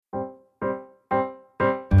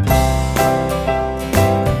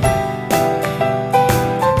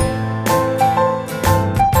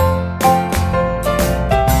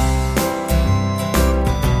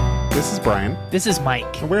this is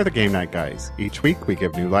Mike. And we're the Game Night Guys. Each week, we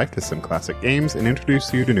give new life to some classic games and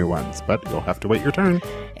introduce you to new ones, but you'll have to wait your turn.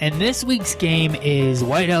 And this week's game is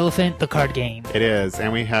White Elephant, the card game. It is,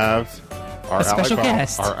 and we have our special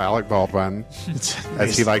guest. Our Alec Baldwin,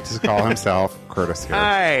 as he likes to call himself, Curtis here.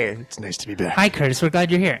 Hi, it's nice to be back. Hi, Curtis. We're glad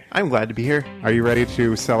you're here. I'm glad to be here. Are you ready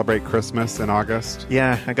to celebrate Christmas in August?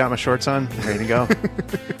 Yeah, I got my shorts on, ready to go.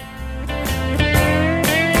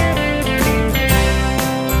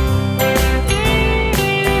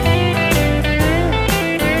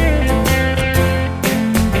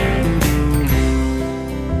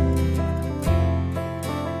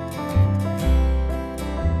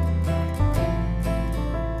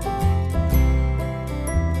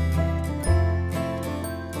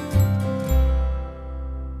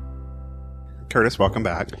 Curtis, welcome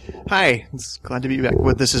back. Hi, it's glad to be back.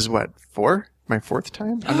 Well, this is what, 4? My 4th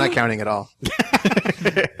time? I'm not counting at all.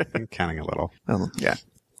 I'm counting a little. Yeah.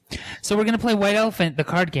 So we're going to play White Elephant, the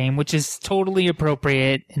card game, which is totally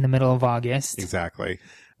appropriate in the middle of August. Exactly.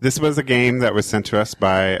 This was a game that was sent to us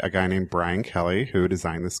by a guy named Brian Kelly, who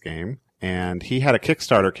designed this game. And he had a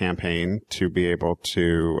Kickstarter campaign to be able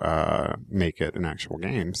to make it an actual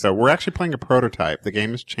game. So we're actually playing a prototype. The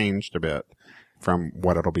game has changed a bit from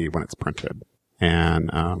what it'll be when it's printed. And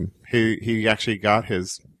he actually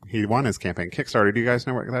he won his campaign Kickstarter. Do you guys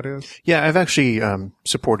know what that is? Yeah, I've actually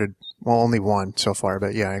supported, only one so far,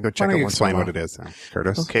 but yeah, I go check Why don't it you once explain in a while. what it is then,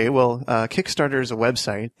 Curtis? Okay, well, Kickstarter is a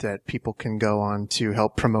website that people can go on to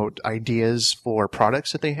help promote ideas for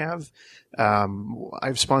products that they have.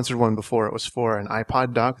 I've sponsored one before. It was for an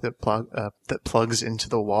iPod dock that plugs into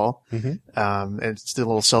the wall. Mm-hmm. It's a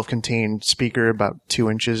little self-contained speaker about 2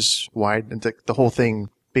 inches wide, and the whole thing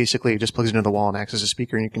basically just plugs into the wall and acts as a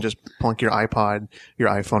speaker, and you can just plunk your iPod, your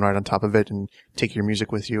iPhone right on top of it and take your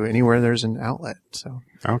music with you anywhere there's an outlet. So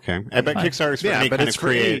okay. But Kickstarter is for any kind of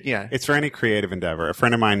creative. Yeah. It's for any creative endeavor. A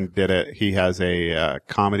friend of mine did it. He has a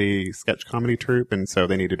sketch comedy troupe, and so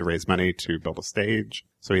they needed to raise money to build a stage.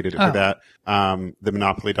 So he did it for that. The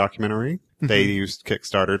Monopoly documentary, they used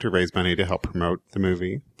Kickstarter to raise money to help promote the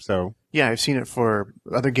movie. So yeah, I've seen it for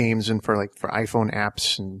other games and for iPhone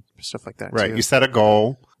apps and stuff like that. right, too. you set a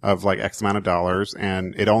goal of like X amount of dollars,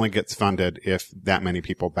 and it only gets funded if that many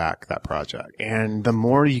people back that project. And the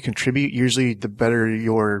more you contribute, usually the better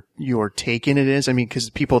your take in it is. I mean, because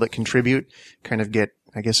people that contribute kind of get,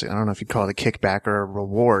 I guess, I don't know if you'd call it a kickback or a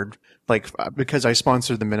reward. Like, because I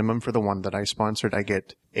sponsored the minimum for the one that I sponsored, I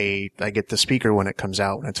get the speaker when it comes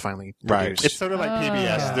out, when it's finally produced. Right. It's sort of like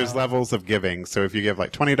PBS. There's levels of giving. So if you give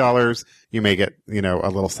like $20, you may get, a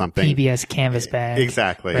little something. PBS canvas bag.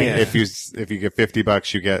 Exactly. Right. Yeah. If you give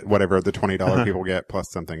 $50, you get whatever the $20 people get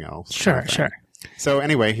plus something else. Sure. So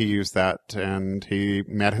anyway, he used that and he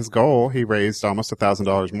met his goal. He raised almost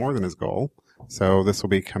 $1,000 more than his goal. So this will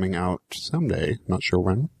be coming out someday. Not sure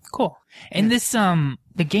when. Cool. And this,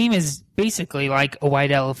 the game is basically like a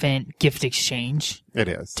White Elephant gift exchange. It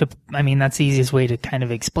is. That's the easiest way to kind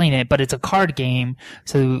of explain it, but it's a card game.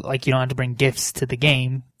 So like you don't have to bring gifts to the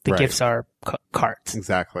game. The gifts are cards.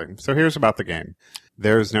 Exactly. So here's about the game.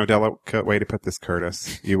 There's no delicate way to put this,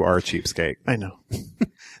 Curtis. You are a cheapskate. I know.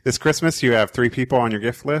 This Christmas, you have 3 people on your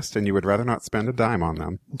gift list, and you would rather not spend a dime on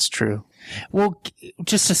them. It's true. Well,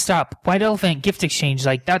 just to stop, White Elephant gift exchange,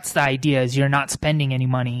 like that's the idea is you're not spending any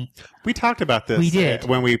money. We talked about this We did.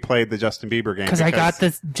 when we played the Justin Bieber game. Because I got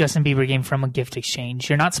the Justin Bieber game from a gift exchange.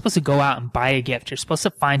 You're not supposed to go out and buy a gift. You're supposed to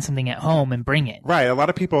find something at home and bring it. Right. A lot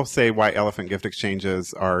of people say White Elephant gift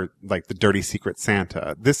exchanges are like the Dirty Secret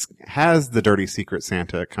Santa. This has the Dirty Secret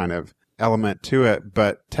Santa kind of element to it,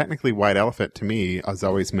 but technically White Elephant to me has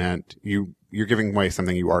always meant you're giving away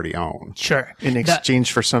something you already own. Sure. In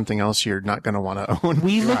exchange for something else you're not going to want to own.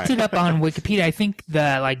 We looked it up on Wikipedia. I think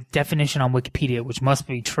the definition on Wikipedia, which must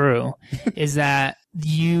be true, is that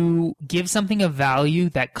you give something of value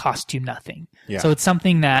that costs you nothing. Yeah. So it's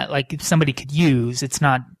something that somebody could use. It's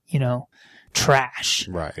not, trash.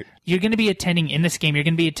 Right. You're going to be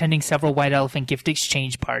attending several White Elephant gift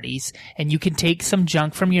exchange parties, and you can take some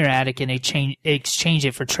junk from your attic and exchange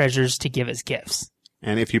it for treasures to give as gifts.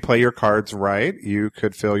 And if you play your cards right, you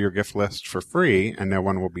could fill your gift list for free, and no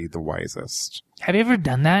one will be the wisest. Have you ever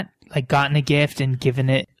done that? Like gotten a gift and given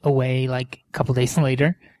it away like a couple days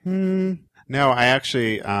later? No, I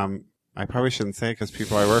actually, I probably shouldn't say because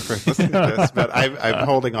people I work with listen to this, but I'm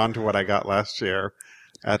holding on to what I got last year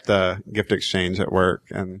at the gift exchange at work,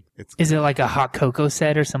 and Is it like a hot cocoa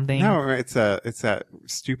set or something? No, it's that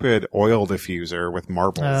stupid oil diffuser with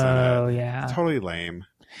marbles in it. Oh, yeah. It's totally lame.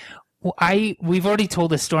 Well, we've already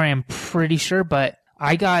told this story, I'm pretty sure, but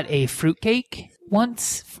I got a fruitcake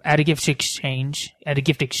once at a gift exchange.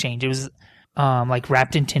 It was like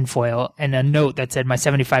wrapped in tinfoil, and a note that said, "My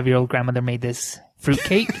 75-year-old grandmother made this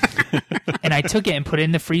fruitcake." And I took it and put it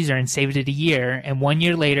in the freezer and saved it a year. And 1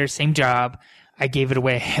 year later, same job, I gave it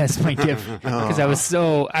away as my gift because I was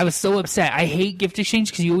so upset. I hate gift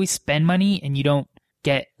exchange because you always spend money and you don't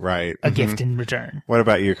get Right. a gift in return. What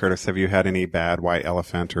about you, Curtis? Have you had any bad white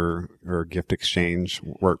elephant or gift exchange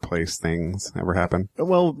workplace things ever happen?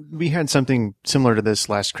 Well, we had something similar to this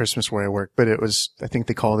last Christmas where I worked, but it was, I think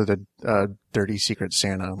they called it a dirty secret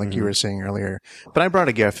Santa, like you were saying earlier. But I brought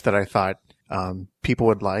a gift that I thought people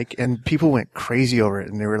would like, and people went crazy over it,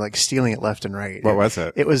 and they were like stealing it left and right. What was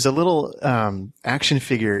it? It was a little action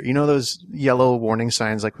figure. You know those yellow warning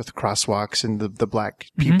signs, like with crosswalks and the black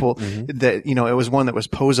people. That it was one that was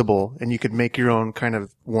posable, and you could make your own kind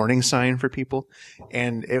of warning sign for people.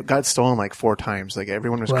 And it got stolen like 4 times. Like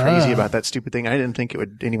everyone was crazy about that stupid thing. I didn't think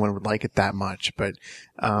anyone would like it that much, but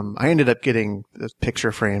I ended up getting a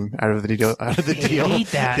picture frame out of the deal. I hate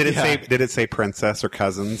that. Did it say princess or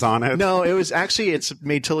cousins on it? No, it was actually, it's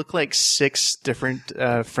made to look like 6 different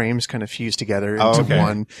frames kind of fused together into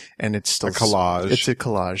one, and it's still a collage. It's a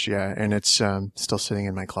collage, yeah, and it's still sitting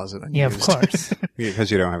in my closet. Yeah, of course.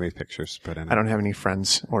 Because you don't have any pictures to put in it. I don't have any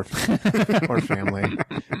friends or family.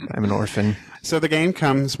 I'm an orphan. So the game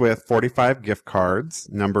comes with 45 gift cards,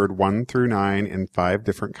 numbered 1 through 9 in 5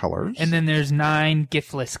 different colors. And then there's 9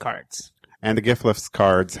 gift list cards. And the gift list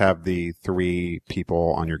cards have the 3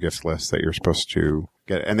 people on your gift list that you're supposed to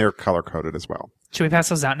get, and they're color coded as well. Should we pass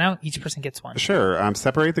those out now? Each person gets one. Sure.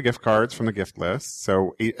 Separate the gift cards from the gift list.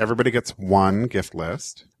 So everybody gets 1 gift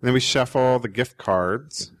list. And then we shuffle the gift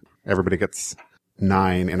cards. Everybody gets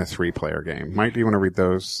 9 in a 3-player game. Mike, do you want to read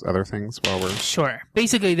those other things while we're... Sure.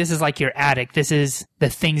 Basically, this is like your attic. This is the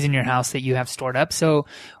things in your house that you have stored up. So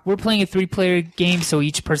we're playing a 3-player game, so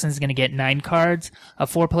each person's going to get 9 cards. A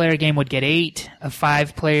 4-player game would get 8. A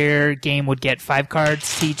 5-player game would get 5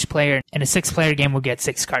 cards to each player. And a 6-player game would get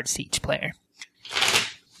 6 cards to each player.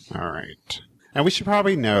 All right. And we should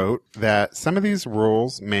probably note that some of these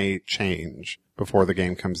rules may change before the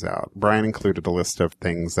game comes out. Brian included a list of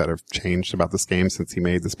things that have changed about this game since he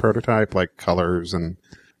made this prototype, like colors and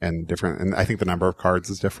different, and I think the number of cards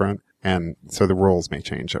is different. And so the rules may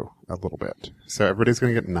change a little bit. So everybody's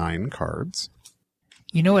going to get 9 cards.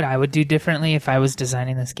 You know what I would do differently if I was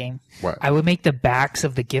designing this game? What? I would make the backs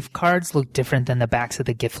of the gift cards look different than the backs of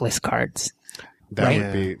the gift list cards.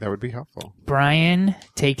 That would be helpful. Brian,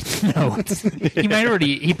 take notes.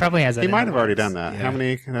 He probably has that. He might have already done that. Yeah. How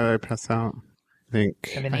many can I pass out? I think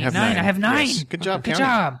 7, 8, 9. I have 9. Yes. Good job. Good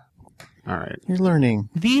job. All right. You're learning.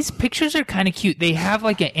 These pictures are kind of cute. They have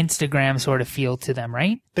like an Instagram sort of feel to them,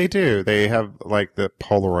 right? They do. They have like the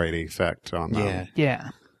Polaroid effect on them. Yeah.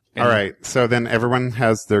 All right. So then everyone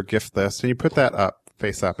has their gift list, and you put that up,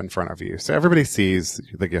 face up in front of you. So everybody sees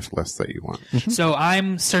the gift list that you want. So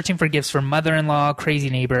I'm searching for gifts for mother-in-law, crazy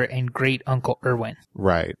neighbor, and great Uncle Erwin.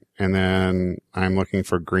 Right. And then I'm looking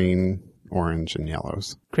for green, orange, and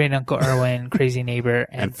yellows. Great Uncle Erwin, crazy neighbor,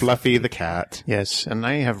 and Fluffy the cat. Yes. And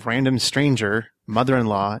I have random stranger,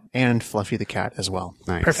 mother-in-law, and Fluffy the cat as well.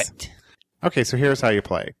 Nice. Perfect. Okay, so here's how you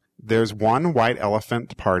play. There's 1 white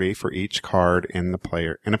elephant party for each card in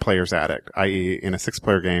a player's attic, i.e. in a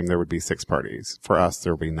 6-player game, there would be 6 parties. For us,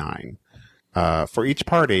 there will be 9. For each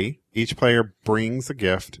party, each player brings a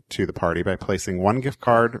gift to the party by placing 1 gift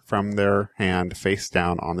card from their hand face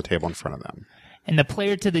down on the table in front of them. And the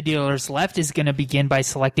player to the dealer's left is going to begin by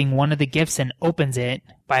selecting one of the gifts and opens it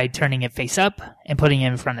by turning it face up and putting it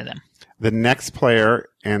in front of them. The next player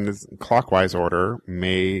in clockwise order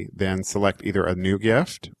may then select either a new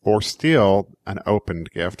gift or steal an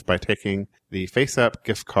opened gift by taking the face-up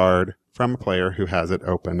gift card from a player who has it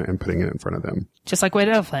open and putting it in front of them. Just like White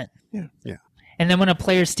Elephant. Yeah. And then when a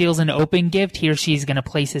player steals an open gift, he or she is going to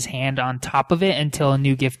place his hand on top of it until a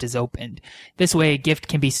new gift is opened. This way, a gift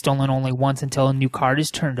can be stolen only once until a new card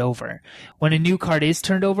is turned over. When a new card is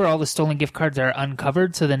turned over, all the stolen gift cards are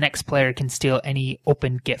uncovered, so the next player can steal any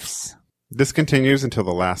open gifts. This continues until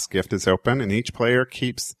the last gift is open, and each player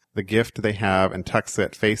keeps the gift they have and tucks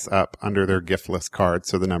it face up under their gift list card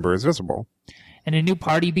so the number is visible. And a new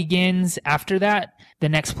party begins after that. The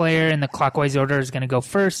next player in the clockwise order is going to go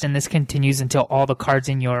first, and this continues until all the cards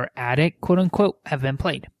in your attic, quote unquote, have been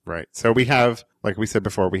played. Right. So we have, like we said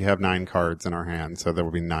before, we have 9 cards in our hand, so there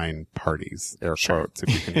will be 9 parties, air quotes, if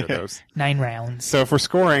you can hear those. 9 rounds. So for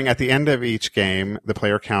scoring, at the end of each game, the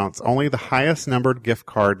player counts only the highest numbered gift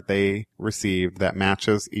card they received that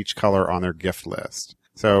matches each color on their gift list.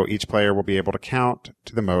 So each player will be able to count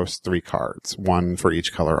to the most 3 cards, 1 for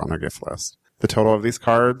each color on their gift list. The total of these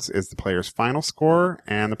cards is the player's final score,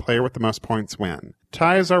 and the player with the most points win.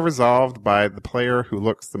 Ties are resolved by the player who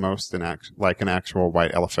looks the most like an actual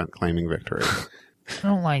white elephant claiming victory. I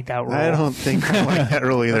don't like that rule. I don't think I like that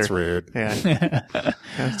rule either. That's rude. Yeah.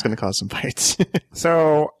 It's going to cause some fights.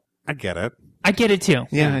 So, I get it. I get it too.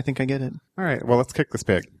 Yeah, I think I get it. All right, well, let's kick this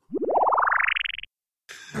pig.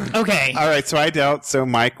 Okay. All right, so I dealt, so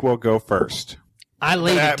Mike will go first. I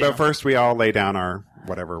laid it down. But first, we all lay down our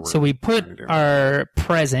whatever we're So we put trying to do. our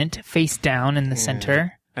present face down in the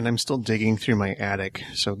center. And I'm still digging through my attic,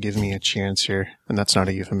 so give me a chance here. And that's not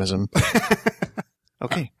a euphemism.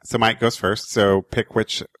 Okay. So Mike goes first. So pick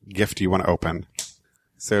which gift you want to open.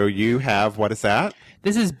 So you have, what is that?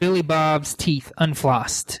 This is Billy Bob's teeth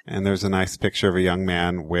unflossed. And there's a nice picture of a young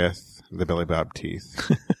man with the Billy Bob teeth.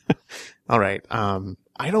 All right.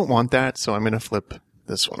 I don't want that, so I'm going to flip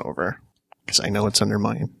this one over because I know it's under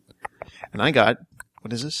mine. And I got,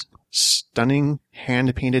 what is this? Stunning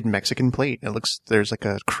hand-painted Mexican plate. There's like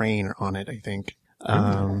a crane on it, I think.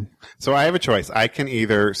 So I have a choice. I can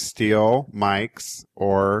either steal Mike's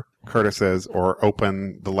or Curtis's or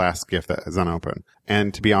open the last gift that is unopened.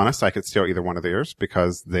 And to be honest, I could steal either one of theirs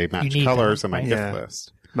because they match need colors them, on my right? gift Yeah.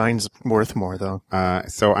 list. Mine's worth more, though.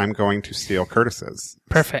 So I'm going to steal Curtis's.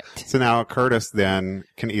 Perfect. So now Curtis then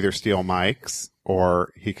can either steal Mike's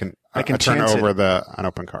or he can, I can turn chance over it. the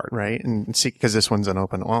unopened card. Right? And see, because this one's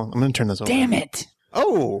unopened. Well, I'm going to turn this over. Damn it.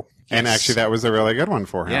 Oh! And yes. actually, that was a really good one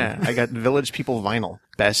for him. Yeah, I got Village People vinyl.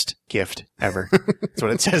 Best gift ever. That's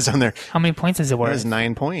what it says on there. How many points is it That worth? is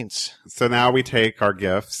 9 points. So now we take our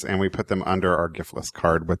gifts and we put them under our gift list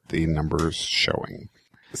card with the numbers showing.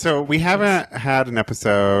 So we haven't had an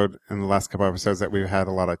episode in the last couple episodes that we've had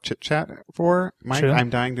a lot of chit chat for. Mike, True. I'm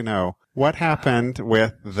dying to know what happened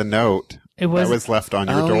with the note It was, that was left on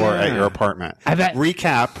your Oh, door yeah. at your apartment. okay.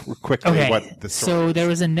 Recap quickly what the story So is. there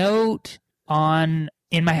was a note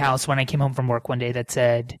in my house when I came home from work one day that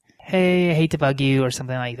said, "Hey, I hate to bug you," or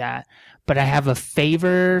something like that, but I have a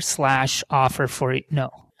favor/offer for you. No,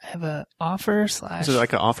 I have a offer slash. Is it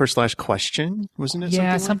like an offer / question? Wasn't it?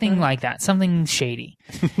 Yeah, something something like that. Something shady.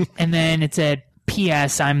 And then it said,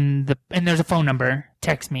 P.S. and there's a phone number.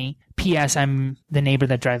 Text me. P.S. I'm the neighbor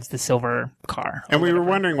that drives the silver car. And we were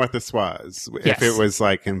wondering what this was. Yes. If it was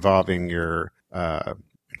like involving your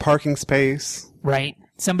parking space. Right.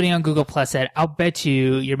 Somebody on Google Plus said, "I'll bet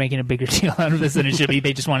you're making a bigger deal out of this than it should be.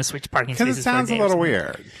 They just want to switch parking Because spaces." it sounds for a day or little something."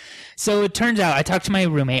 weird. So it turns out I talked to my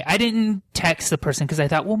roommate. I didn't text the person because I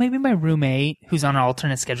thought, well, maybe my roommate, who's on an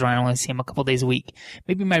alternate schedule, I only see him a couple days a week.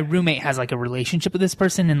 Maybe my roommate has like a relationship with this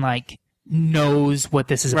person and like knows what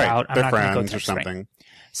this is Right. about. I'm They're not going to go friends or text, right? something.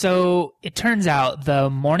 So it turns out the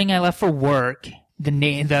morning I left for work, the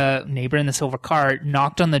neighbor in the silver car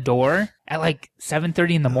knocked on the door at like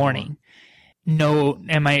 7:30 in the morning. No,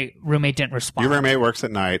 and my roommate didn't respond. Your roommate works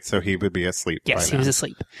at night, so he would be asleep. Yes, by he was then.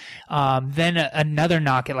 asleep. Then another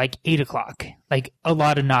knock at like 8 o'clock, like a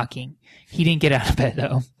lot of knocking. He didn't get out of bed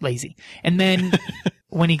though, lazy. And then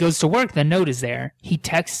when he goes to work, the note is there. He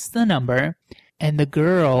texts the number, and the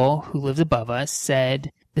girl who lives above us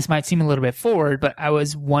said, "This might seem a little bit forward, but I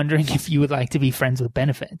was wondering if you would like to be friends with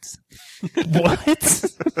benefits." What?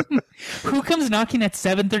 Who comes knocking at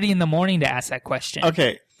 7:30 in the morning to ask that question?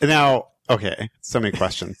 Okay, now, so many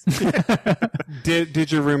questions.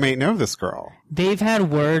 Did your roommate know this girl? They've had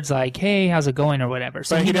words like, "Hey, how's it going?" or whatever.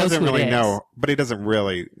 So But he knows doesn't who it really is. know. But he doesn't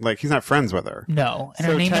really, like, he's not friends with her. No, and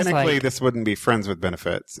So her name is technically, like, this wouldn't be friends with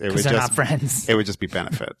benefits. It would because they're just not friends. It would just be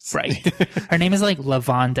benefits. Right. Her name is like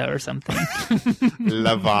Lavonda or something.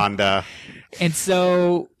 Lavonda. And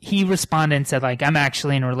so he responded and said, like, "I'm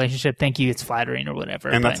actually in a relationship. Thank you. It's flattering," or whatever.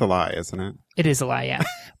 And But that's a lie, isn't it? it is a lie, yeah.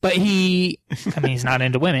 But he's not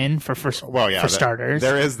into women for starters.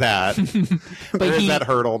 There is that. There is he- that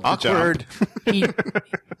hurdle to Awkward. jump.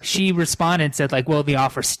 She responded and said, like, "Well, the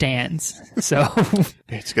offer stands." So,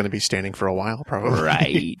 It's going to be standing for a while, probably.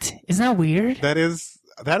 right. Isn't that weird? That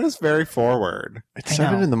is very forward. It's I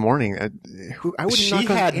 7 know. in the morning. I wouldn't She knock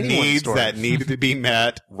on had anyone's needs door. that needed to be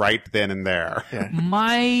met right then and there. Yeah.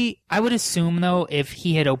 I would assume though, if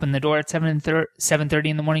he had opened the door at 7:30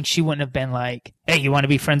 in the morning, she wouldn't have been like, "Hey, you want to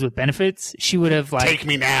be friends with benefits?" She would have like, Take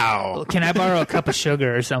me now. "Can I borrow a cup of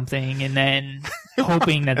sugar or something?" And then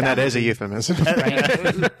hoping that And that would is a be- euphemism.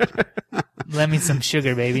 right? Let me some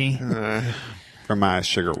sugar, baby. From my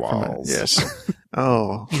sugar walls. Yes.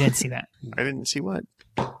 Oh, You didn't see that. I didn't see what.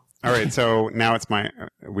 All right, so now it's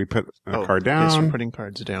we put a card Yes, down. we're putting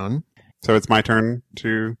cards down. So it's my turn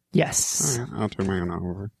to, Yes. all right, I'll turn my own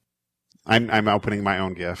over. I'm opening my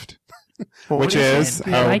own gift, Well, which what is,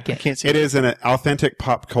 I like I it. can't see it is an authentic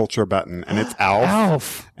pop culture button, and it's Alf,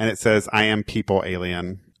 Alf. and it says, "I am people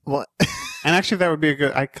alien." What? And actually, that would be a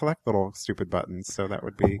good. I collect little stupid buttons, so that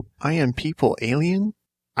would be. I am people alien.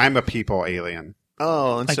 I'm a people alien.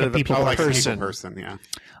 Oh, instead a of a people people Like a person. people person, yeah.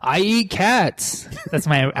 I eat cats. That's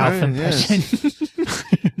my Alpha yes.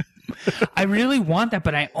 impression. I really want that,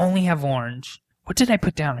 but I only have orange. What did I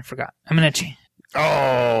put down? I forgot. I'm gonna change.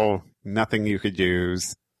 Oh, nothing you could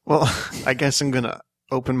use. Well, I guess I'm gonna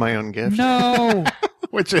open my own gift, No.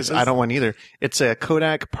 Which is I don't want either. It's a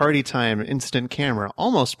Kodak Party Time instant camera,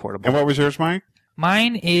 almost portable. And what was yours, Mike?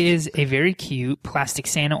 Mine is a very cute plastic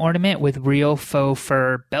Santa ornament with real faux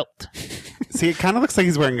fur belt. See, it kind of looks like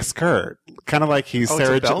he's wearing a skirt. Kind of like he's Oh, it's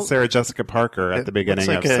a belt? Sarah Jessica Parker at the beginning It's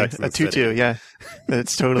like of Sex and a the City. tutu. Yeah,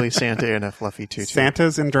 it's totally Santa in a fluffy tutu.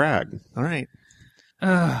 Santa's in drag. All right.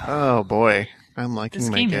 Ugh, Oh boy, I'm liking this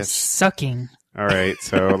my game is gifts. sucking. All right,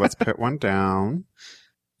 so let's put one down.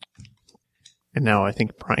 And now I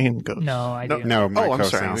think Brian goes. No, I do. No, Mike Oh, I'm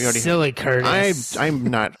goes sorry. now. We already. Silly Curtis. I'm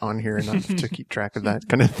not on here enough to keep track of that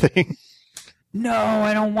kind of thing. No,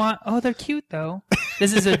 I don't want. Oh, they're cute though.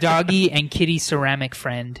 This is a doggy and kitty ceramic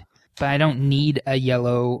friend, but I don't need a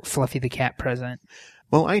yellow Fluffy the cat present.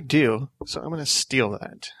 Well, I do, so I'm going to steal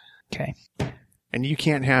that. Okay. And you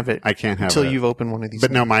can't have it I can't have until it. you've opened one of these.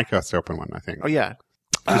 But no, Mike has to open one, I think. Oh yeah.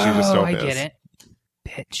 'Cause you just Oh, stole I his. get it.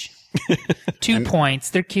 Bitch. 2 points.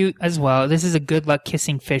 They're cute as well. This is a good luck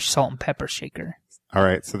kissing fish salt and pepper shaker. All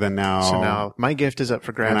right, so then now... So now my gift is up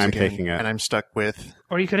for grabs And I'm again, taking it. and I'm stuck with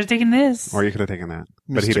Or you could have taken this. Or you could have taken that.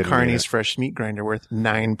 But he Mr. didn't Carney's need fresh meat grinder worth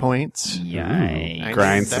 9 points. I Yikes.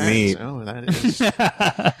 Grind need some that. meat. Oh,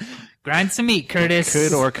 that is Grind some meat, Curtis.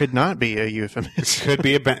 could or could not be a euphemism. it. Could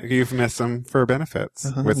be a euphemism for benefits.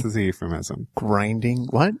 Uh-huh. What's the euphemism? Grinding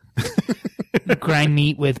what? Grind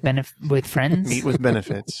meat with with friends. Meat with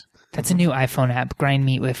benefits. That's a new iPhone app. Grind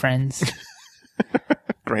meat with friends.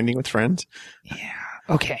 Grinding with friends.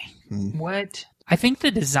 Okay. Hmm. What? I think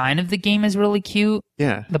the design of the game is really cute.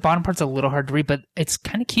 Yeah. The bottom part's a little hard to read, but it's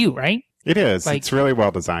kind of cute, right? It is. Like- It's really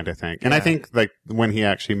well designed, I think. And I Yeah. think like when he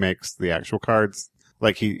actually makes the actual cards,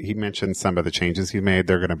 like he mentioned some of the changes he made,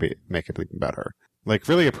 they're going to make it even better. Like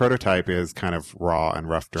really a prototype is kind of raw and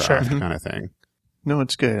rough draft Sure. kind of thing. No,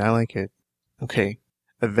 it's good. I like it. Okay.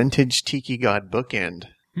 A vintage Tiki God bookend.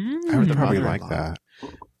 I would Mm. probably mother-in-law. like that.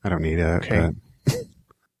 I don't need it. Okay. But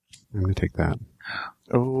I'm going to take that.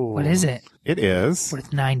 Oh. What is it? It is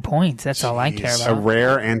Worth 9 points. That's all I care Jeez. a about.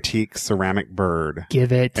 rare antique ceramic bird.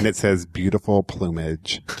 Give it. And it says beautiful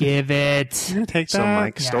plumage. Give it. I'm going to take that. So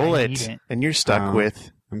Mike Yeah, stole I it, need it. and you're stuck Oh.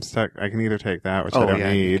 with. I'm stuck. I can either take that, which I don't you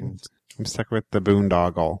need. can- I'm stuck with the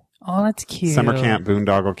boondoggle. Oh, that's cute. Summer camp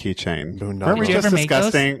boondoggle keychain. Boondoggle. Weren't we Did you just ever make those?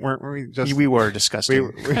 discussing? Weren't we just? we were disgusting.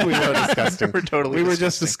 we were disgusting. We're totally We were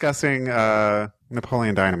just disgusting. discussing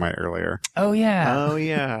Napoleon Dynamite earlier. Oh, yeah. Oh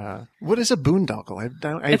yeah. What is a boondoggle?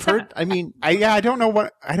 I've It's heard. not- I mean, I don't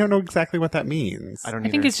know exactly what that means. I don't. I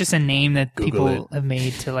think either. it's just a name that Google people it. have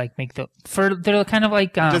made to like make they're kind of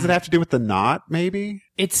like Does it have to do with the knot? Maybe.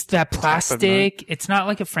 it's that plastic. It's not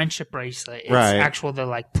like a friendship bracelet. It's Right. actual the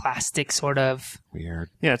like plastic sort of. Weird.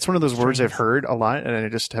 Yeah, it's one of those words I've heard a lot, and I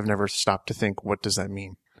just have never stopped to think, what does that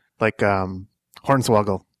mean? Like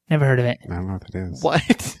hornswoggle. Never heard of it. I don't know what that is.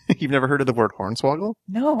 What? You've never heard of the word hornswoggle?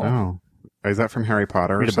 No. Oh, is that from Harry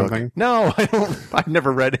Potter or Read a book. something? No, I don't. I've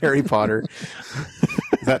never read Harry Potter.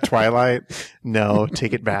 Is that Twilight? No,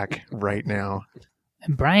 take it back right now.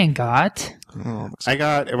 And Brian got Oh, I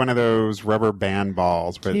got one of those rubber band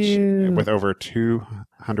balls, which Cute. with over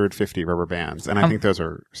 250 rubber bands, and I think those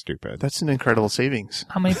are stupid. that's an incredible savings.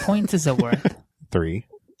 how many points is it worth? 3.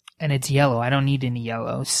 And it's yellow. I don't need any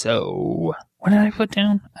yellow. So what did I put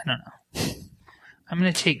down? I don't know. I'm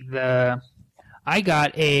gonna take the. I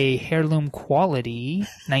got a heirloom quality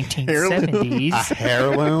 1970s. A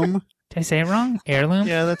heirloom. Did I say it wrong? Heirloom.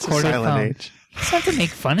 Yeah, that's a Quarter silent phone. age. You just have to make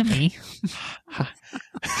fun of me.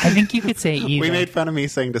 I think you could say either. We made fun of me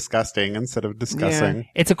saying disgusting instead of discussing.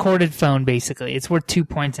 It's a corded phone, basically. It's worth 2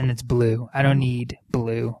 points and it's blue. I don't need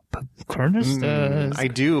blue. But Curtis does. I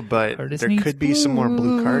do, but Curtis there needs could be some more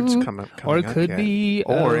blue cards blue. coming Or it up could yet. be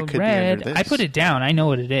Or a it could be red. under this. I put it down. I know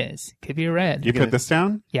what it is. Could be a red. You put this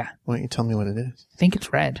down? Yeah. Why don't you tell me what it is? I think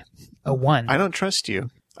it's red. A 1. I don't trust you.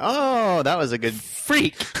 Oh, that was a good.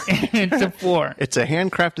 Freak. It's a 4. It's a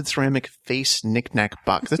handcrafted ceramic face knick-knack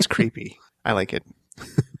box. That's creepy. I like it.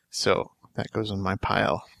 So that goes on my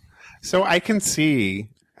pile. So I can see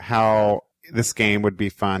how this game would be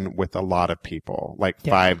fun with a lot of people, like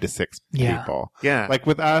Yeah. 5 to 6 Yeah. people. Yeah. Like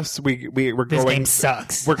with us, we're This going. game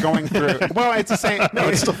sucks. We're going through. Well, it's the same. No,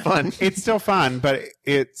 it's still fun. It's still fun, but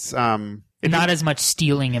it's Not as much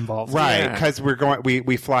stealing involved. Right, Yeah. because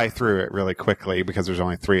we fly through it really quickly because there's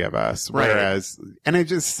only 3 of us. Right. Whereas, and it's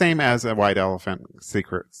just same as a White Elephant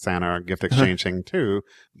Secret Santa gift exchange thing too.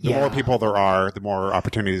 The Yeah. more people there are, the more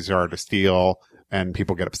opportunities there are to steal, and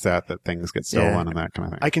people get upset that things get stolen and that kind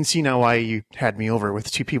of thing. I can see now why you had me over.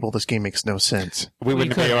 With 2 people, this game makes no sense. we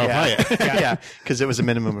wouldn't be could- able to play it. Yeah, because it was a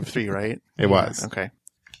minimum of 3, right? It was. Okay.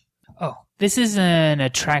 Oh, this is an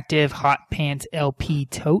attractive hot pants LP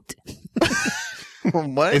tote.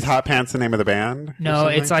 What? Is Hot Pants the name of the band? or No,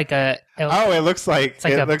 something? it's like a. Oh, it looks like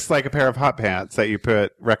like it a- looks like a pair of hot pants that you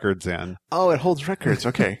put records in. Oh, it holds records.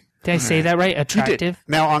 Okay. Did I say that right? Attractive.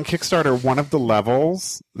 Now on Kickstarter, one of the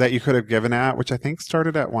levels that you could have given at, which I think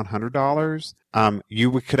started at $100,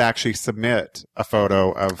 could actually submit a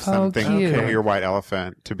photo of something cute. from your white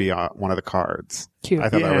elephant to be on one of the cards. Cute. I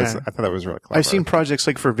thought Yeah. that was really clever. I've seen projects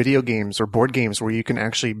like for video games or board games where you can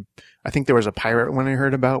actually, I think there was a pirate one I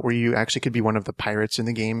heard about where you actually could be one of the pirates in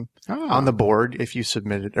the game on the board if you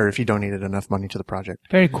submitted or if you donated enough money to the project.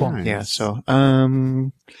 Very cool. Nice. Yeah. So,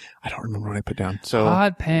 I don't remember what I put down. So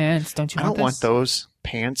Hot pants. Don't you I want don't want this? those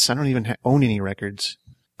pants. I don't even own any records.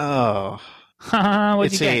 Oh,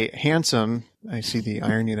 What'd it's you a get? handsome, I see the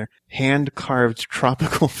irony there, hand-carved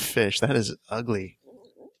tropical fish. That is ugly.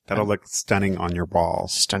 That'll look stunning on your wall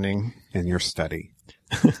Stunning. in your study.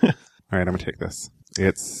 All right, I'm gonna take this.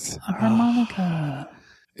 It's A harmonica.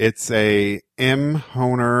 a M.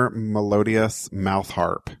 Honer melodious mouth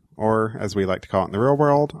harp, or as we like to call it in the real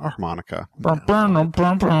world, a harmonica. Brum, brum,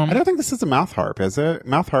 brum, brum. I don't think this is a mouth harp, is it?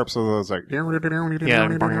 Mouth harps are those like Oh,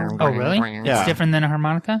 really? Yeah. It's different than a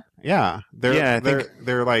harmonica? yeah. They're Yeah, I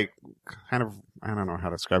they're like kind of, I don't know how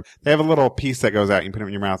to describe. They have a little piece that goes out. You put it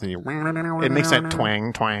in your mouth and you. It makes that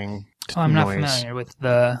twang, twang Oh, I'm not noise. familiar with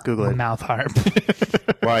the Google it. mouth harp.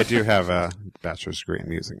 Well, I do have a bachelor's degree in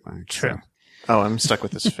music, Mike. True. Oh, I'm stuck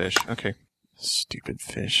with this fish. Okay. Stupid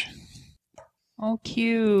fish. Oh,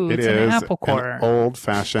 cute. It It's is an apple core. an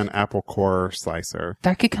old-fashioned apple core slicer.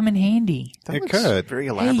 That could come in handy. That It looks could. very Hey,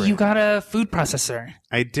 elaborate. you got a food processor.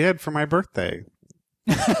 I did for my birthday.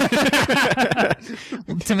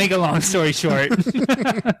 To make a long story short.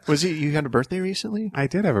 Was it you had a birthday recently? I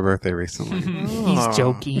did have a birthday recently. He's Oh,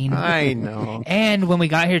 joking. I know. And when we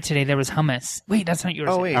got here today, there was hummus. Wait, that's not yours.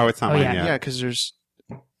 Oh wait. Oh, it's not Oh, mine yeah. yet. Yeah, because there's.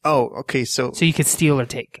 Oh, okay. So So you could steal or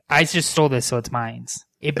take. I just stole this, so it's mine.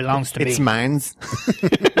 It belongs to it's me. mine's.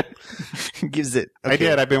 Gives it. I okay.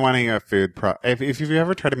 did. I've been wanting a food if you've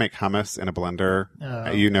ever tried to make hummus in a blender,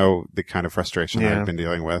 you know the kind of frustration that Yeah. I've been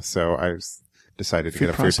dealing with. So I decided to Food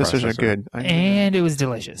get a food processors processor. are good. And it was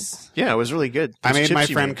delicious. Yeah, it was really good. I Those made chips my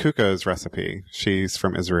you friend made. Kuka's recipe. She's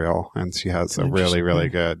from Israel, and she has a really, really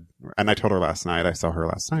good. And I told her last night. I saw her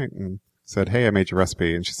last night and said, "Hey, I made your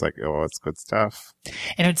recipe," and she's like, "Oh, it's good stuff."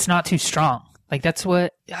 And it's not too strong. Like, that's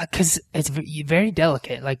what, because it's very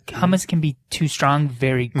delicate. Like, hummus can be too strong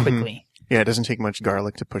very quickly. Yeah, it doesn't take much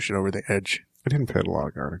garlic to push it over the edge. I didn't put a lot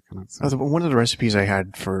of garlic in it. So. One of the recipes I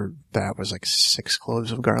had for that was like 6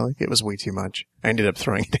 cloves of garlic. It was way too much. I ended up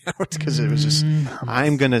throwing it out because it was just,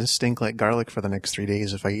 I'm going to stink like garlic for the next 3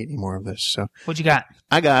 days if I eat any more of this. So What'd you got?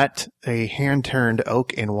 I got a hand-turned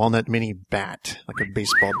oak and walnut mini bat, like a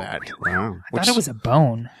baseball bat. Wow. I thought it was a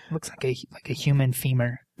bone. It looks like a human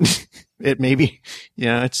femur. It may be,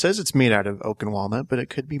 yeah, it says it's made out of oak and walnut, but it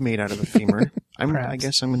could be made out of a femur. I Perhaps.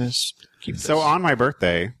 guess I'm going to keep this. So on my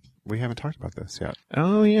birthday, we haven't talked about this yet.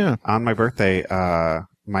 Oh, yeah. On my birthday,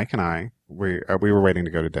 Mike and I we were waiting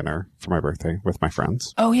to go to dinner for my birthday with my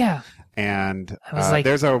friends. Oh, yeah. And I was like-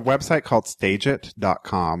 there's a website called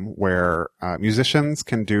stageit.com where musicians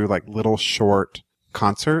can do like little short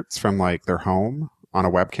concerts from like their home on a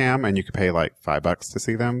webcam, and you could pay like $5 to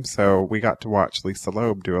see them. So we got to watch Lisa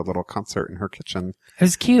Loeb do a little concert in her kitchen It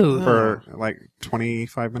was cute. for like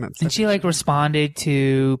 25 minutes. And she like responded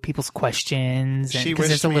to people's questions. And, She 'cause wished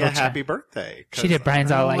there's a me little a chat. happy birthday. She did.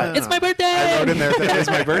 Brian's all like, Wow. "It's my birthday." I wrote in there that it was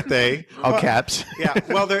my birthday. All caps. Yeah.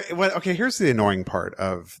 Okay. Here's the annoying part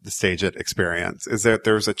of the Stage It experience is that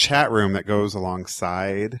there's a chat room that goes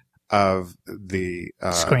alongside of the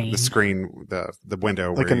Screen. the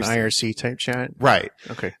window, Like where an you see- IRC type chat. right.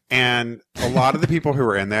 Okay. And a lot of the people who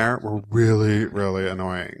were in there were really, really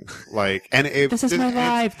annoying. Like, and it, This is my it's-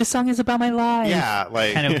 life. The song is about my life. Yeah,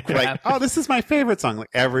 like, Kind of crap. oh, this is my favorite song. Like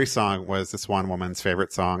every song was this one woman's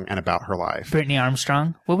favorite song and about her life. Brittany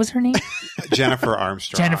Armstrong. What was her name? Jennifer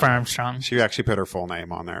Armstrong. Jennifer Armstrong. She actually put her full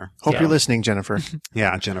name on there. Hope Yeah. you're listening, Jennifer.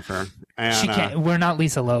 Yeah, Jennifer. And She can't. We're not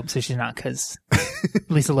Lisa Loeb, so she's not because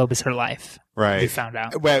Lisa Loeb is was her life. Right. We found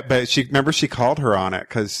out. But she called her on it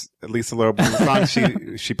because Lisa Loeb, the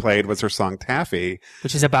song she played was her song Taffy,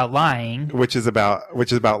 Which is about lying. which is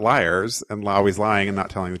about liars and always lying and not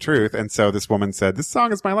telling the truth. And so this woman said, "This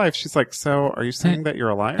song is my life." She's like, "So are you saying that you're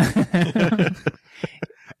a liar?"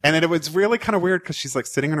 And then it was really kind of weird because she's like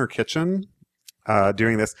sitting in her kitchen,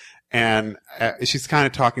 doing this, and she's kind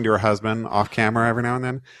of talking to her husband off camera every now and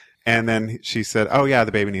then. And then she said, "Oh yeah,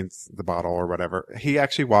 the baby needs the bottle or whatever." He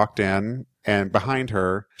actually walked in and behind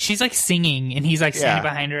her. She's like singing and he's like standing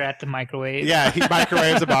behind her at the microwave. Yeah, he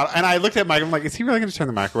microwaves a bottle. And I looked at Mike, I'm like, is he really going to turn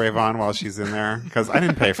the microwave on while she's in there? Because I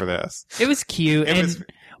didn't pay for this. It was cute.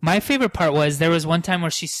 My favorite part was there was one time where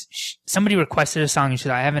somebody requested a song and she's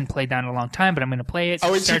like, "I haven't played that in a long time, but I'm going to play it."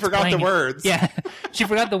 So and she forgot the words. Yeah. She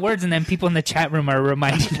forgot the words, and then people in the chat room are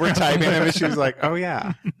reminding her. We're typing them, and she was like, "Oh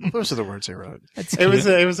yeah, Those are the words I wrote. it was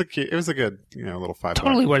a good little $5.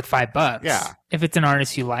 Totally worth $5. Yeah. If it's an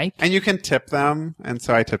artist you like. And you can tip them, and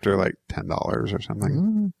so I tipped her like $10 or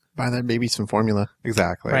something. Buy that baby some formula.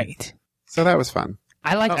 Exactly. Right. So that was fun.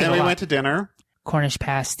 I liked it And a we lot. went to dinner, Cornish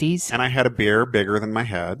pasties. and I had a beer bigger than my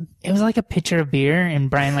head. It was like a pitcher of beer, and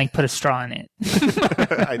Brian like put a straw in it.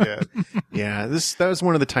 I did. Yeah, that was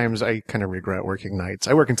one of the times I kind of regret working nights.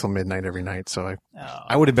 I work until midnight every night, so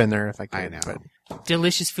I would have been there if I could. I know. But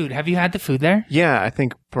Delicious food. Have you had the food there? yeah, I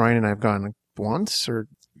think Brian and I have gone once or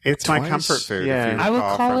It's my Twice? comfort food. Yeah. If you I would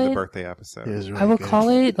recall call from the it- birthday episode. it is really I would good. call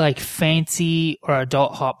it like fancy or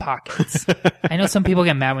adult Hot Pockets. I know some people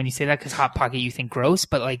get mad when you say that because Hot Pocket you think gross,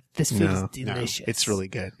 but like this food is No, delicious. It's really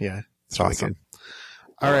good. Yeah, It's really awesome.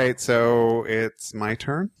 All right, so it's my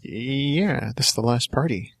turn. good. Yeah, this is the last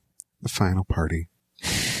party. The final party.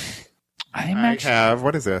 I'm I actually have,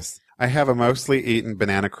 what is this? I have a mostly eaten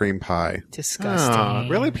banana cream pie. disgusting. Oh,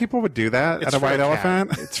 Really? People would do that at a for white the cat.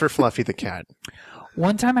 elephant? It's for Fluffy the cat.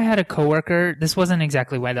 One time I had a coworker, this wasn't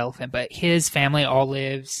exactly White Elephant, but his family all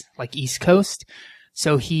lives like East Coast.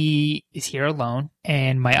 So he is here alone.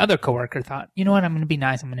 And my other coworker thought, you know what, I'm going to be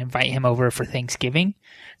nice. I'm going to invite him over for Thanksgiving.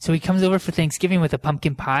 So he comes over for Thanksgiving with a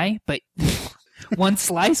pumpkin pie, but one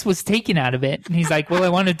slice was taken out of it. And he's like, well, I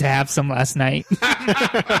wanted to have some last night.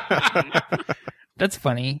 That's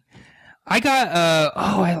funny. I got,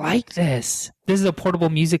 I like this. This is a portable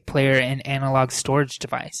music player and analog storage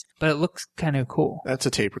device, but it looks kind of cool. That's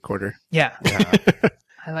a tape recorder. Yeah.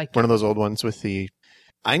 I like One it. of those old ones with the.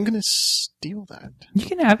 I'm gonna steal that. You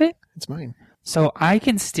can have it. It's mine. So I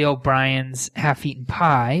can steal Brian's half-eaten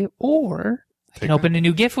pie, or I can open a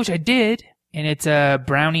new gift, which I did, and it's a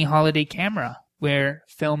Brownie holiday camera, where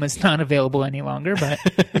film is not available any longer, but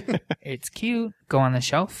it's cute. Go on the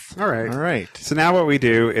shelf. All right. All right. So now what we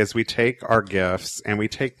do is we take our gifts and we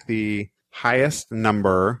take the highest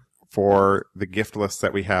number for the gift list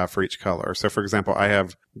that we have for each color. So for example, I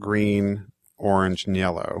have green, orange, and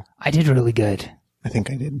yellow. I did really good. I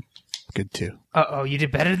think I did good too. Uh-oh, you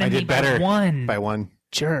did better than I me did better by one. by one.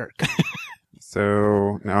 Jerk.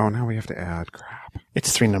 So now we have to add crap.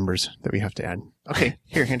 It's 3 numbers that we have to add. Okay,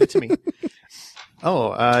 here, hand it to me.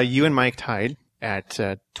 Oh, you and Mike tied at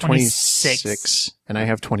 26, and I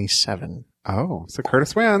have 27. Oh, so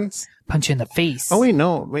Curtis wins. Punch you in the face. Oh,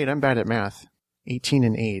 wait, I'm bad at math. 18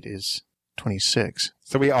 and 8 is 26.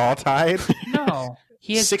 So we all tied. No.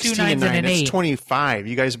 He has 16 2 nines and an it's 8. 25.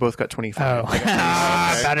 You guys both got 25. Oh, I got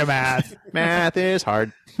 25. better math. Math is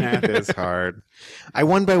hard. Math is hard. I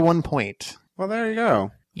won by 1 point. Well, there you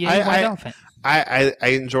go. Yeah, White Elephant. I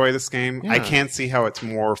enjoy this game. Yeah. I can see how it's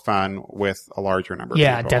more fun with a larger number of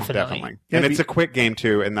Yeah, people. definitely. Yeah, And it's a quick game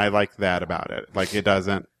too, and I like that about it. Like it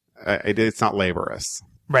doesn't, it's not laborious.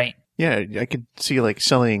 Right. Yeah, I could see like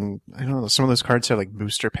selling, I don't know, some of those cards have like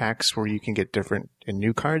booster packs where you can get different and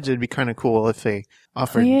new cards. It'd be kind of cool if they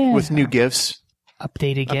offered yeah. with new gifts,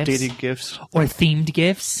 Updated gifts. or Or themed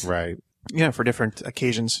gifts. Right. yeah, for different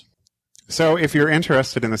occasions. So if you're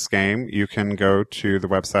interested in this game, you can go to the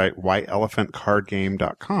website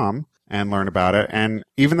whiteelephantcardgame.com and learn about it. And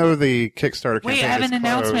even though the Kickstarter campaign Wait, I have is an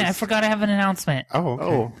announcement. I closed- forgot I have an announcement. Oh, okay.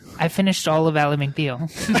 Oh, I finished all of Ally McBeal.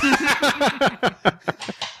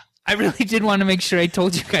 I really did want to make sure I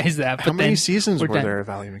told you guys that. But how many then seasons we're were done. there of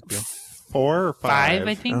Ally McBeal? 4 or 5? 5,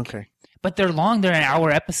 I think. Okay. But they're long. They're an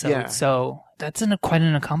hour episode. Yeah. So that's quite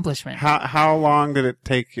an accomplishment. How long did it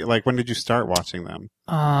take? Like, when did you start watching them?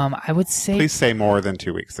 I would say. Please say more than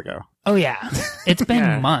 2 weeks ago. Oh, yeah. It's been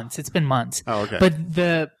Yeah. months. It's been months. Oh, okay. But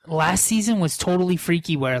the last season was totally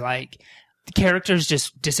freaky where, like, the characters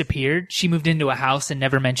just disappeared. She moved into a house and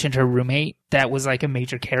never mentioned her roommate. That was, like, a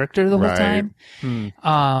major character the whole Right. time.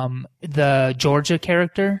 The Georgia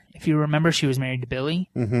character, If you remember, she was married to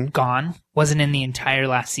Billy. Mm-hmm. Gone. Wasn't in the entire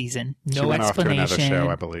last season. She No went off to another explanation. show,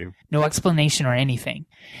 I believe. No explanation or anything.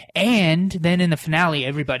 And then in the finale,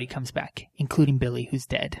 everybody comes back, including Billy, who's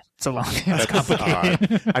dead. It's a long, it's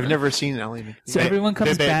complicated. I've never seen Ellie McBeal. So everyone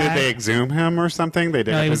comes back. Did they exhume him or something? They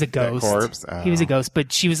did. No, he was a that ghost. Corpse? He was a Oh. ghost,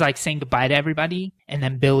 but she was like saying goodbye to everybody, and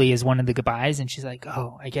then Billy is one of the goodbyes, and she's like,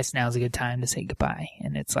 "Oh, I guess now's a good time to say goodbye."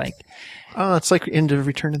 And it's like, Oh, it's like End of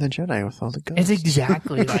Return of the Jedi with all the ghosts. it's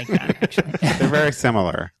exactly like that, actually. They're very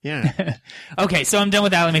similar. Yeah. Okay, so I'm done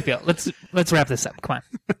with Ally McBeal. Let's wrap this up. Come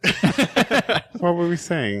on. What were we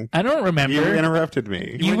saying? I don't remember. You interrupted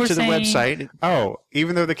me. You Went were to the saying- website. Oh,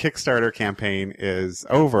 even though the Kickstarter campaign is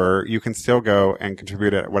over, you can still go and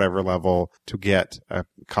contribute at whatever level to get a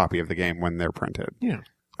copy of the game when they're printed. Yeah.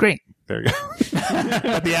 Great. There you go.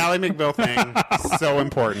 But the Ally McBeal thing, so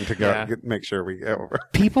important to go Yeah. make sure we get over.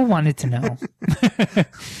 People wanted to know.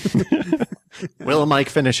 Will Mike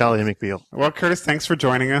finish Ellie McBeal? Well, Curtis, thanks for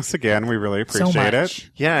joining us again. We really appreciate much. it.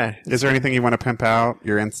 Yeah. Is there anything you want to pimp out?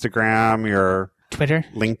 Your Instagram, your Twitter.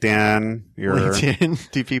 LinkedIn, your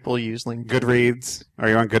LinkedIn? Do people use LinkedIn? Goodreads? Are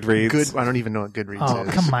you on Goodreads? Good. I don't even know what Goodreads Oh,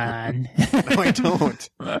 is. come on. No, I don't.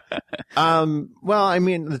 Well, I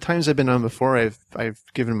mean, the times I've been on before, I've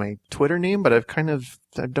given my Twitter name, but I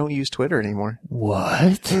don't use Twitter anymore.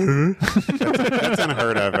 What? That's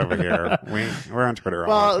unheard of over here. We're on Twitter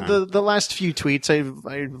all the Well, time. the last few tweets I've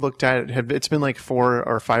looked at it's been like 4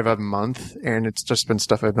 or 5 a month, and it's just been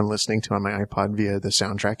stuff I've been listening to on my iPod via the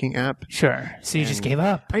sound tracking app. Sure. So you just gave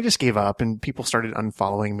up. I just gave up, and people started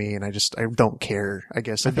unfollowing me, and I don't care. I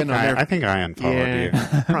guess I've been on there. I think I unfollowed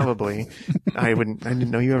you. Probably. I didn't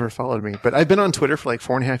know you ever followed me, but I've been on Twitter for like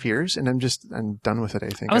 4.5 years, and I'm done with it. I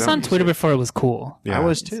think I was don't on use Twitter it. before it was cool. Yeah. I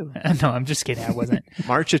was too. No, I'm just kidding. I wasn't.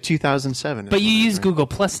 March of 2007. But is you when I use joined. Google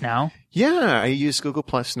Plus now. Yeah, I use Google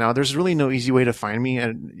Plus now. There's really no easy way to find me.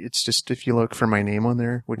 And it's just if you look for my name on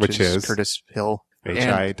there, which is Curtis Hill.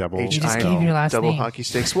 H-I double. And You just gave your last double name. hockey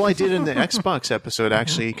sticks. Well, I did in the Xbox episode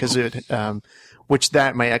actually, because my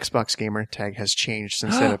Xbox gamer tag has changed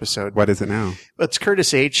since that episode. What is it now? It's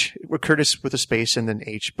Curtis H. We're Curtis with a space and then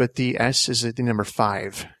H, but the S is at the number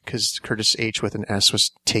 5 because Curtis H with an S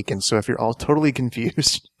was taken. So if you're all totally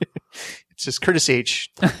confused, it's just Curtis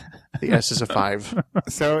H. The S is a 5.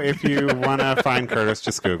 So if you want to find Curtis,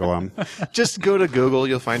 just Google him. Just go to Google.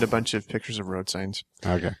 You'll find a bunch of pictures of road signs.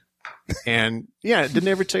 Okay. And yeah, didn't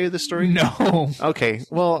I ever tell you this story? No. Okay.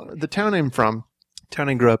 Well, the town I'm from, town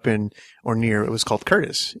I grew up in or near, it was called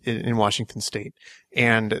Curtis in Washington State.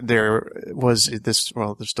 And there was this,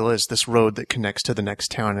 well, there still is this road that connects to the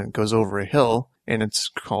next town and it goes over a hill and it's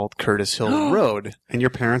called Curtis Hill Road. And your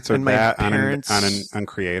parents are And my that parents-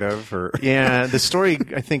 uncreative or Yeah. The story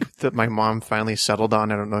I think that my mom finally settled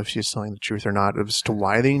on, I don't know if she's telling the truth or not, as to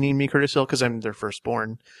why they named me Curtis Hill, because I'm their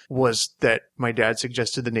firstborn, was that my dad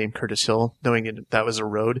suggested the name Curtis Hill, knowing that was a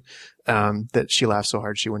road, that she laughed so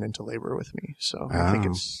hard she went into labor with me. So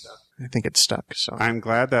I think it's stuck. So I'm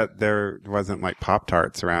glad that there wasn't like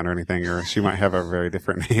Pop-Tarts around or anything, or she might have a very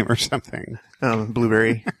different name or something.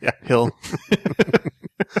 Blueberry Hill.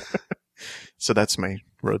 So that's my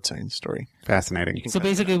road sign story. Fascinating. So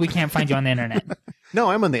basically, we can't find you on the internet. No,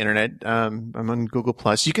 I'm on the internet. I'm on Google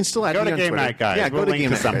Plus. You can still add Go me to on Game Twitter. Night Guys. Yeah, we'll go to link Game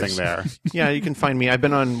to Night something Guys. there Yeah, you can find me. I've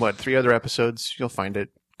been on 3 other episodes. You'll find it.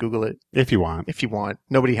 Google it if you want. if you want.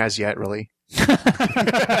 Nobody has yet, really.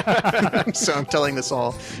 So I'm telling this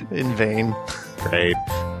all in vain. Great.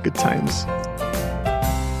 Good times.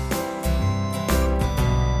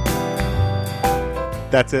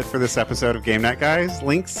 That's it for this episode of Game Night Guys.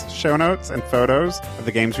 Links, show notes, and photos of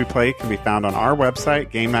the games we play can be found on our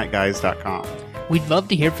website, GameNightGuys.com. We'd love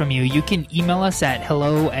to hear from you. You can email us at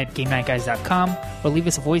hello@GameNightGuys.com or leave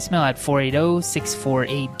us a voicemail at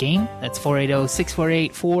 480-648-GAME. That's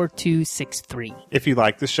 480-648-4263. If you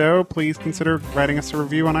like the show, please consider writing us a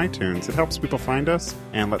review on iTunes. It helps people find us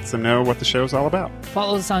and lets them know what the show's all about.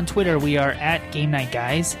 Follow us on Twitter. We are at Game Night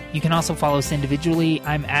Guys. You can also follow us individually.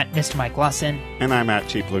 I'm at Mr. Mike Lawson. And I'm at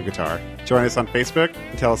Cheap Blue Guitar. Join us on Facebook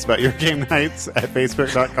and tell us about your game nights at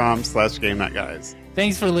facebook.com/GameNightGuys.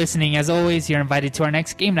 Thanks for listening. As always, you're invited to our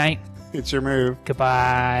next game night. It's your move.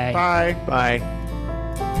 Goodbye. Bye. Bye.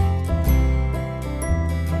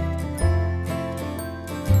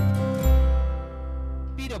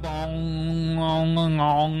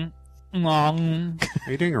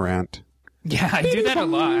 Are you doing a rant? Yeah, I do that a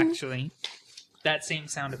lot, actually. That same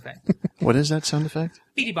sound effect. What is that sound effect?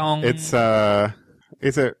 Beady bong. It's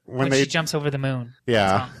is it when When they she jumps over the moon.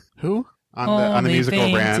 yeah Who? on the musical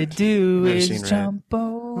thing Rant? to do Never is seen Rant. jump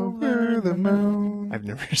over Over the moon. I've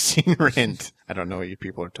never seen Rent. I don't know what you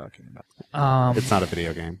people are talking about. It's not a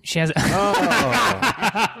video game. She has.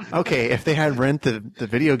 Okay, if they had Rent the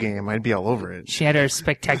video game, I'd be all over it. She had her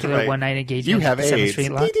spectacular Right. one-night engagement. You have at 7th AIDS.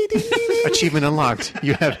 Street lot. Achievement unlocked.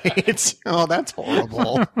 You have AIDS. Oh, that's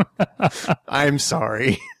horrible. I'm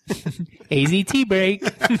sorry. AZT break.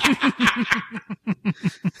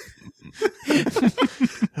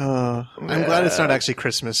 I'm glad it's not actually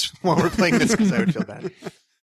Christmas while we're playing this because I would feel bad.